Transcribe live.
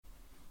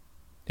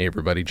Hey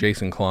everybody,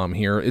 Jason Klom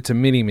here. It's a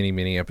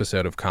mini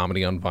episode of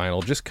Comedy on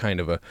Vinyl. Just kind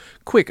of a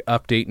quick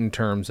update in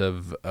terms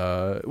of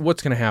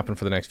what's going to happen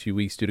for the next few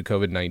weeks due to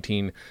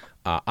COVID-19.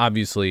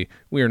 Obviously,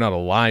 we are not a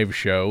live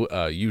show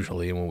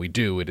usually, and when we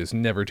do, it is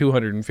never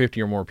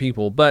 250 or more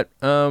people. But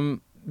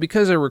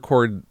because I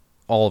record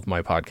all of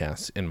my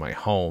podcasts in my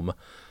home,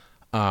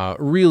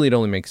 really it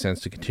only makes sense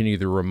to continue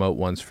the remote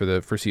ones for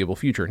the foreseeable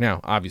future. Now,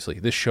 obviously,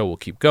 this show will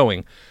keep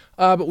going,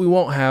 but we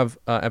won't have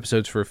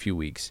episodes for a few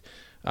weeks.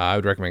 I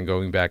would recommend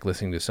going back,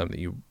 listening to some that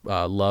you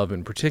love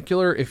in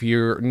particular. If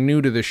you're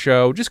new to the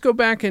show, just go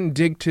back and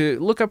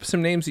look up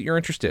some names that you're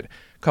interested.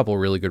 A couple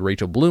of really good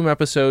Rachel Bloom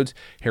episodes,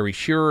 Harry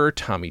Shearer,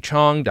 Tommy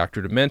Chong,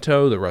 Dr.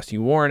 Demento, the Rusty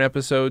Warren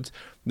episodes.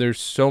 There's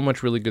so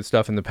much really good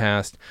stuff in the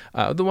past.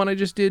 The one I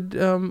just did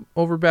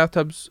over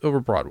Bathtubs Over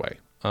Broadway.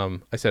 I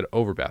said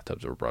over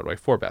Bathtubs Over Broadway,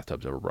 for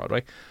Bathtubs Over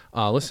Broadway.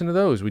 Listen to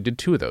those. We did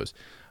 2 of those.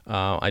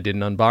 I did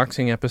an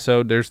unboxing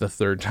episode. There's the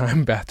 3rd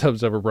time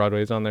Bathtubs Over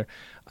Broadway is on there.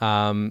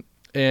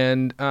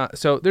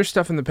 So there's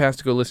stuff in the past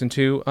to go listen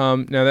to.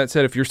 Now that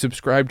said, if you're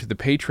subscribed to the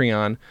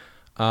Patreon,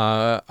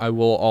 I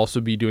will also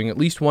be doing at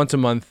least once a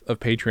month of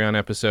Patreon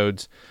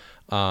episodes.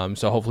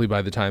 So hopefully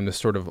by the time this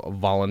sort of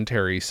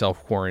voluntary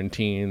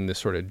self-quarantine, this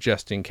sort of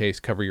just in case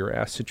cover your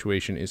ass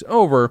situation is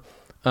over,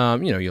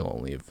 there'll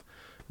only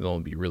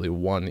be really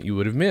one that you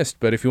would have missed.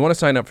 But if you want to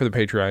sign up for the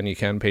Patreon, you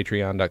can,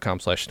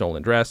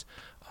 patreon.com/stolendress.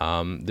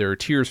 There are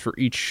tiers for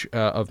each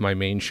of my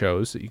main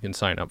shows that you can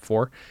sign up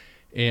for.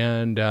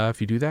 And if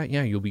you do that,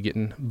 you'll be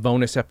getting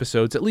bonus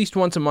episodes at least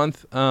once a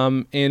month.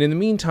 And in the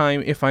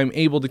meantime, if I'm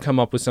able to come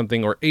up with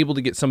something or able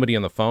to get somebody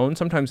on the phone,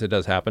 sometimes it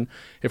does happen.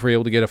 If we're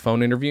able to get a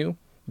phone interview,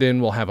 then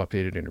we'll have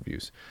updated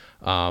interviews.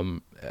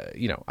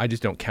 I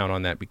just don't count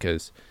on that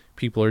because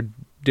people are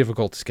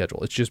difficult to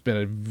schedule. It's just been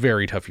a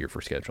very tough year for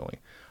scheduling.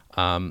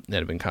 And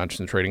I've been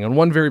concentrating on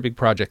one very big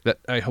project that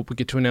I hope we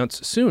get to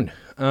announce soon.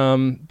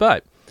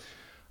 But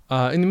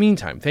in the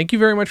meantime, thank you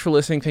very much for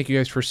listening. Thank you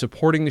guys for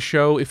supporting the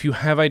show. If you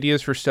have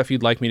ideas for stuff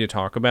you'd like me to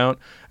talk about,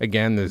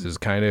 again, this is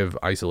kind of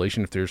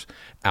isolation. If there's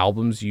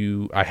albums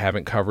I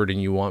haven't covered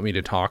and you want me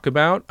to talk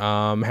about,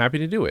 I'm happy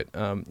to do it.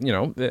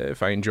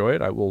 If I enjoy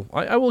it, I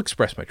will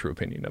express my true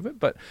opinion of it.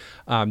 But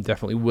I'm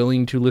definitely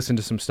willing to listen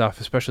to some stuff,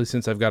 especially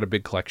since I've got a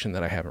big collection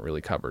that I haven't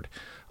really covered.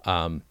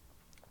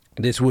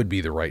 This would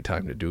be the right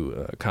time to do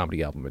a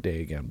comedy album a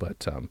day again,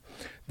 but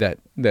that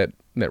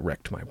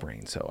wrecked my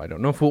brain. So I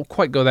don't know if we'll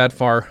quite go that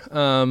far,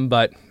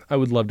 but I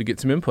would love to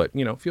get some input.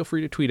 Feel free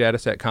to tweet at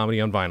us at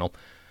Comedy on Vinyl.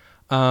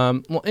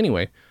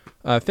 Anyway,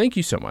 thank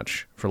you so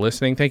much for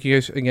listening. Thank you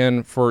guys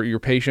again for your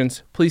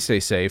patience. Please stay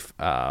safe.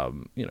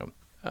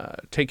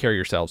 Take care of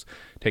yourselves.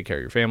 Take care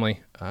of your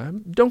family.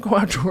 Don't go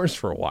outdoors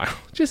for a while.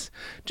 Just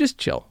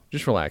chill.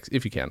 Just relax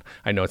if you can.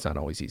 I know it's not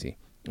always easy,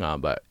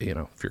 but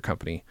if your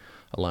company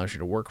allows you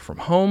to work from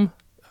home,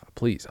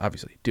 please,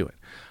 obviously, do it.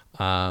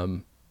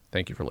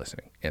 Thank you for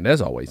listening. And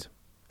as always,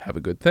 have a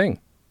good thing.